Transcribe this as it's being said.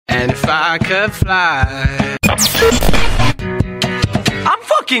And if I could fly, I'm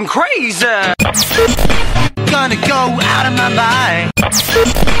fucking crazy. Gonna go out of my mind.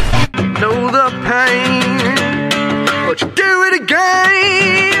 Know the pain, but you do it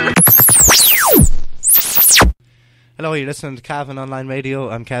again. Hello, you're listening to Kevin Online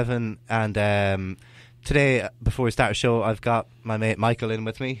Radio. I'm Kevin, and today, before we start the show, I've got my mate Michael in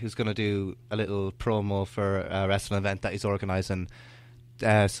with me, who's going to do a little promo for a wrestling event that he's organising.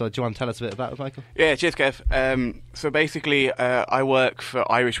 So do you want to tell us a bit about it, Michael? Yeah, cheers, Kev. So basically, I work for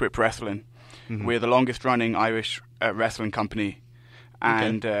Irish Whip Wrestling. Mm-hmm. We're the longest running Irish wrestling company,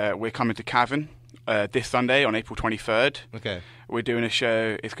 and we're coming to Cavan this Sunday on April 23rd. Okay. We're doing a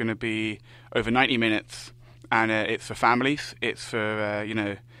show. It's going to be over 90 minutes, and it's for families. It's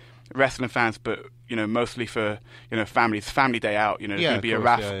for wrestling fans, but mostly for families. Family day out. There's going to be a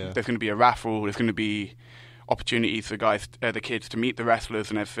raffle. Yeah. There's going to be a raffle. There's going to be opportunities for the kids to meet the wrestlers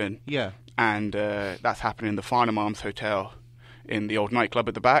and everything. Yeah. And that's happening in the Farnham Arms Hotel in the old nightclub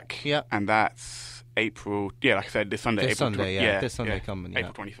at the back. Yeah. And that's April. Yeah, like I said, this Sunday. This Sunday coming.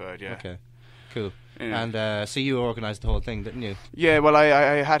 April 23rd. Yeah. Okay. Cool. Yeah. And so you organised the whole thing, didn't you? Yeah. Well,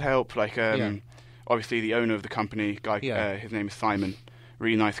 I had help. Obviously the owner of the company, his name is Simon.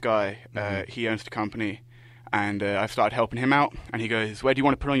 Really nice guy. Mm-hmm. He owns the company, and I've started helping him out. And he goes, "Where do you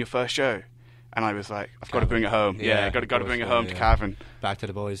want to put on your first show?" And I was like, "I've got to bring it home. Yeah, got to bring it home to Cavan. Back to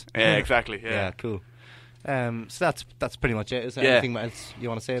the boys." Yeah, exactly. Yeah. Yeah, cool. So that's pretty much it. Is there anything else you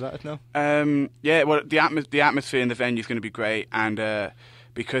want to say about it now? Yeah. Well, the atmosphere in the venue is going to be great, and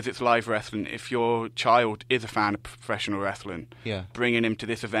because it's live wrestling, if your child is a fan of professional wrestling, bringing him to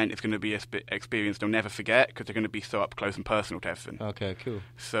this event is going to be an experience they'll never forget, because they're going to be so up close and personal to everything. Okay, cool.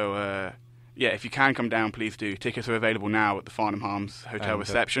 So, if you can come down, please do. Tickets are available now at the Farnham Arms Hotel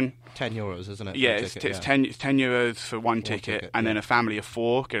reception. €10, isn't it? Yeah, it's €10 for one ticket, and then a family of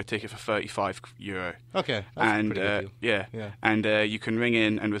 4 get a ticket for €35. Okay, that's a pretty good deal. Yeah. And you can ring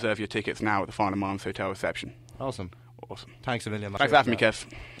in and reserve your tickets now at the Farnham Arms Hotel reception. Awesome. Thanks a million. Thanks for having me, Kev.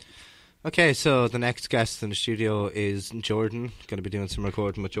 Okay, so the next guest in the studio is Jordan. Going to be doing some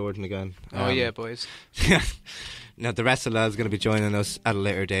recording with Jordan again. Oh yeah, boys. Now the rest of the lads are going to be joining us at a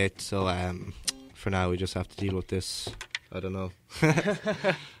later date. So for now, we just have to deal with this. I don't know.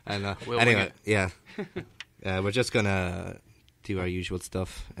 And anyway, we're just gonna do our usual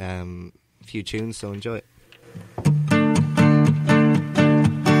stuff. A few tunes, so enjoy it.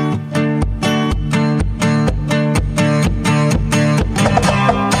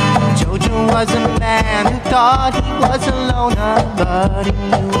 Was a man who thought he was a loner, but he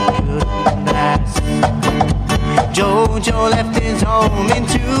knew he couldn't last. Jojo left his home in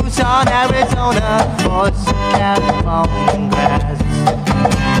Tucson, Arizona, for some Californian grass.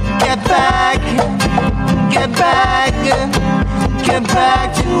 Get back, get back, get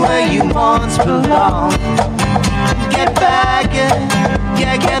back to where you once belonged. Get back,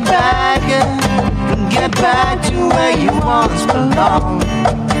 yeah, get back, get back to where you once belonged.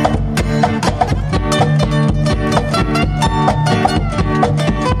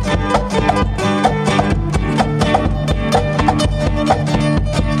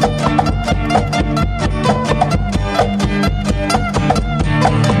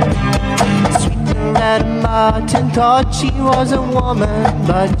 Martin thought she was a woman,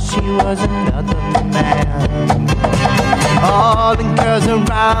 but she was another man. All the girls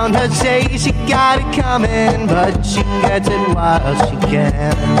around her say she got it coming, but she gets it while she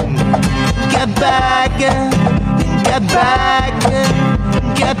can. Get back, get back,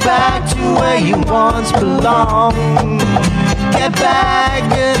 get back to where you once belonged. Get back,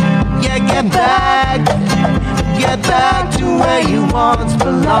 yeah, get back. Get back to where you once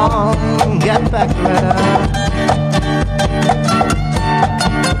belonged. Get back there.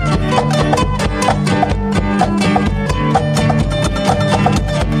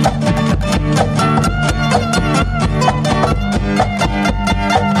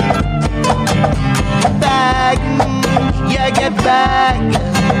 Back, yeah, get back.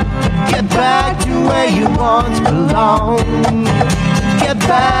 Get back to where you once belonged. Get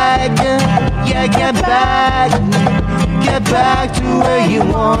back, yeah, get back. Get back to where you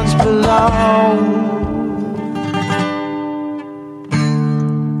once belonged.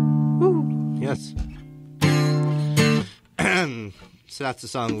 Yes. So that's the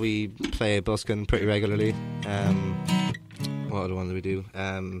song we play at busking pretty regularly. What other one do we do?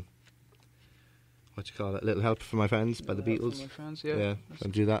 What you call it? Little Help for My Friends by the Beatles. For My Friends, yeah. Yeah, let's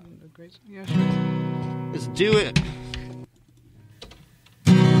do that. Great. Yeah, sure. Let's do it.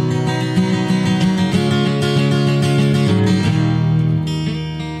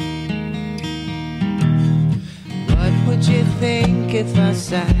 What would you think if I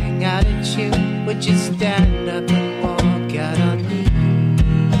sang out of tune? Would you stand up and walk out on me?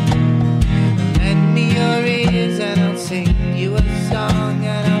 Lend me your ears and I'll sing you a song,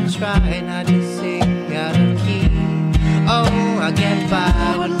 and I'll try not to sing out of key. Oh, I get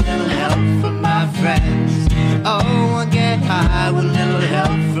by with a little help from my friends. Oh, I get high with a little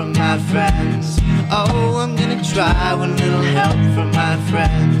help from my friends. Oh, I'm gonna try with a little help from my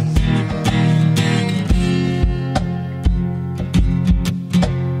friends.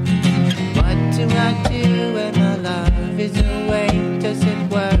 What do I do when my love is away? Does it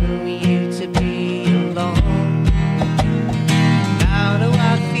worry you to be alone? How do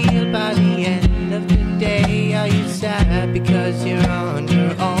I feel by the end of the day? Are you sad because you're on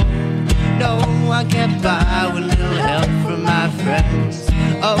your own? No, I get by with a little help from my friends.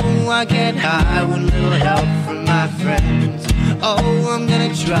 Oh, I get high with a little help from my friends. Oh, I'm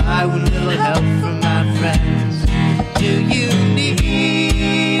gonna try with a little help from my friends. Do you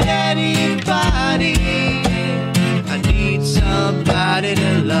need anybody? I need somebody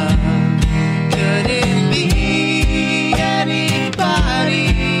to love. Could it be anybody?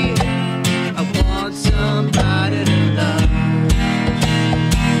 I want somebody to love.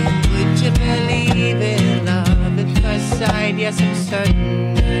 Would you believe in love at first sight? Yes, I'm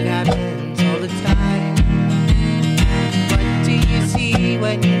certain it happens all the time. What do you see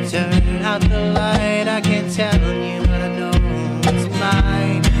when you turn out the light? I can't tell you, but I know it's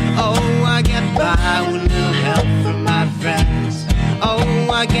mine. Oh, I get by with a little help from my friends. Oh,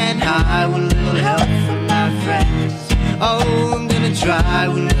 I get high with a little help from my friends. Oh, I'm gonna try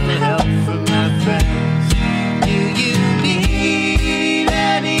with a little help from my friends. Do you need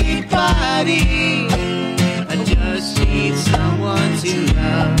anybody? I just need someone to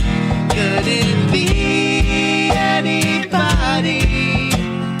love. Could it be anybody?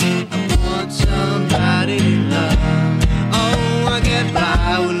 I want somebody to love. Oh, I get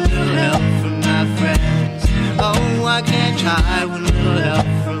by with a little help from my friends. Oh, I get high with a little help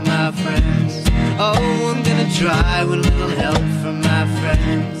from my friends. Oh, I'm gonna try with a little help from my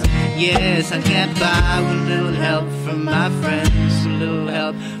friends. Yes, I get by with a little help from my friends. A little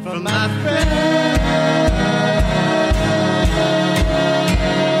help from my friends.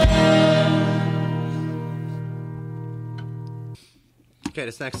 Okay,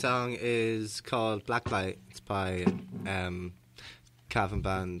 this next song is called Blacklight. It's by Calvin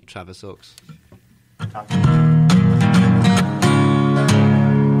band Travis Oaks.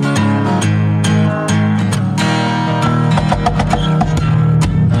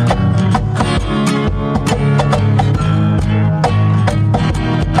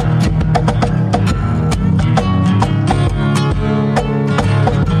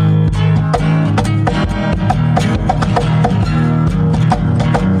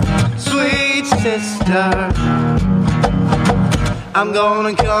 Sister, I'm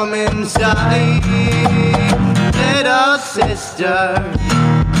gonna come inside. Little sister,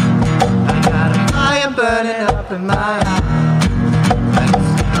 I got a fire burning up in my eye. Like the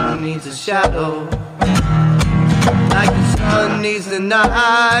sun needs a shadow, like the sun needs the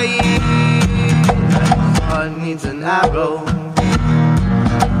night, like the sun needs an arrow.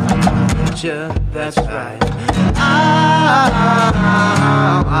 Picture, that's right. I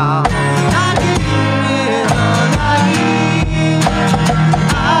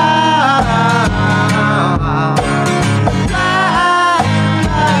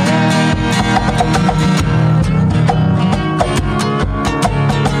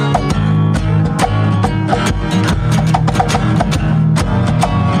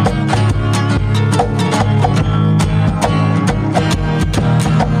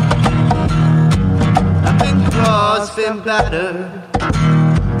been battered,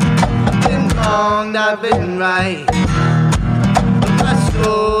 been wronged, I've been right, but my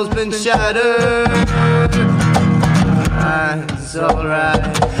soul's been shattered. It's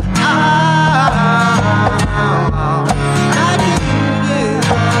alright. I can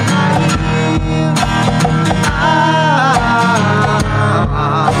live on my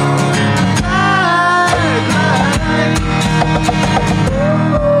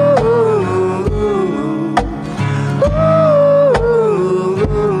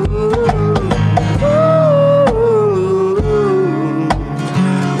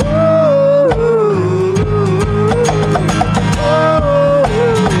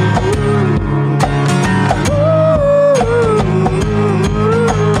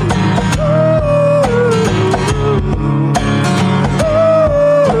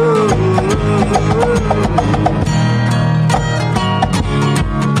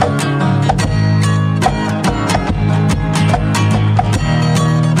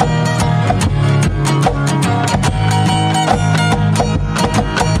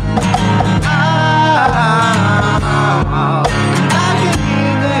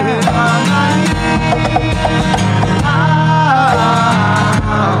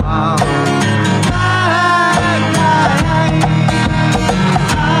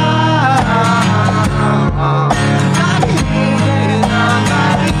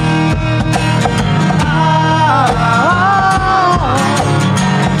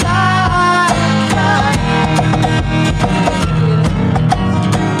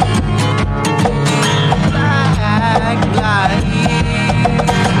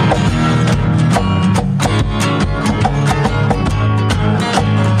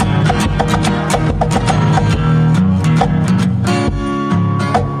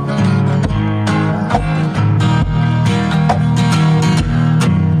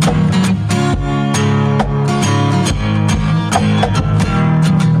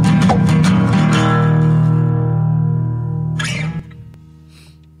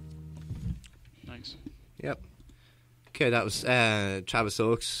Nice. Yep. Okay, that was Travis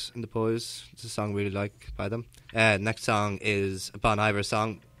Oaks and the Boys. It's a song I really like by them. Next song is a Bon Iver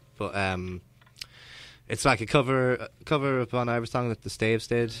song, but it's like a cover of Bon Iver song that the Staves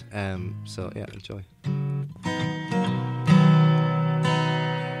did. So yeah, enjoy.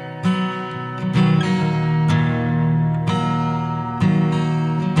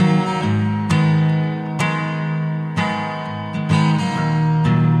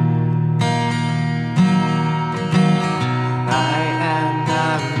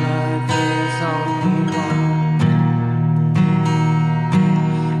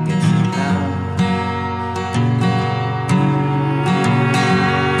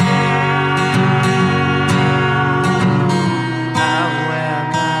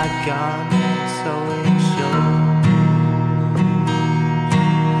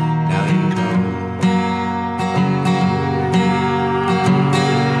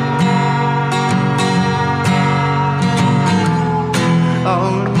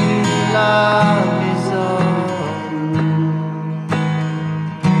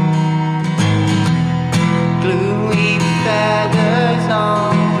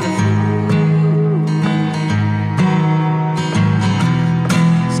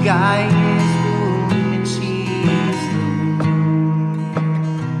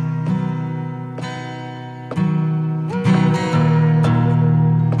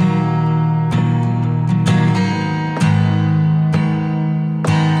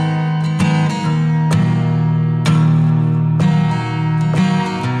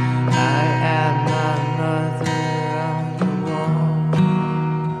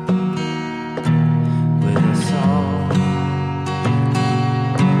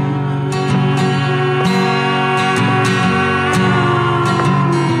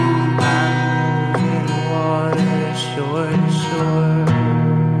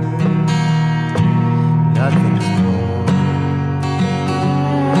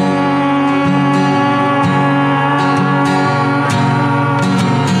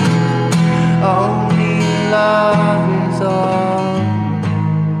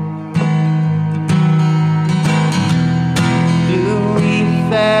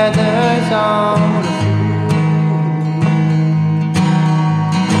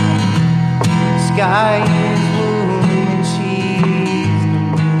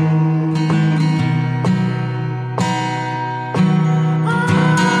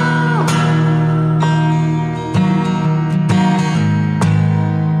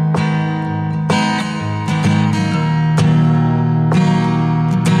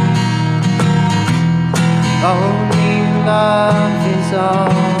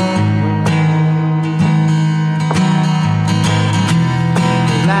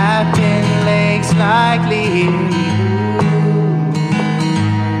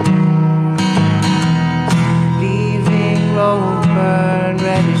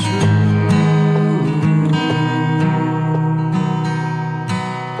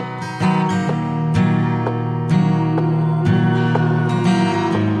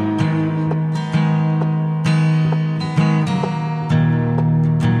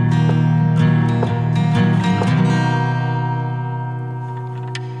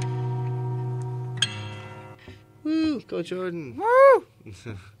 Jordan. Woo!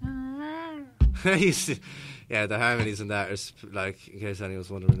 Yeah, the harmonies in that are like, in case anyone was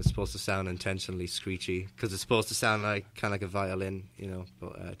wondering, it's supposed to sound intentionally screechy because it's supposed to sound like kind of like a violin, you know,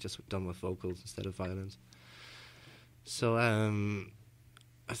 but just done with vocals instead of violins. So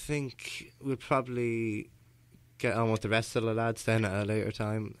I think we'll probably get on with the rest of the lads then at a later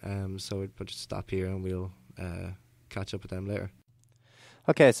time. So we'll just stop here and we'll catch up with them later.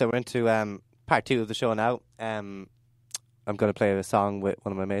 Okay, so we're into part 2 of the show now. I'm going to play a song with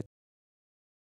one of my mates.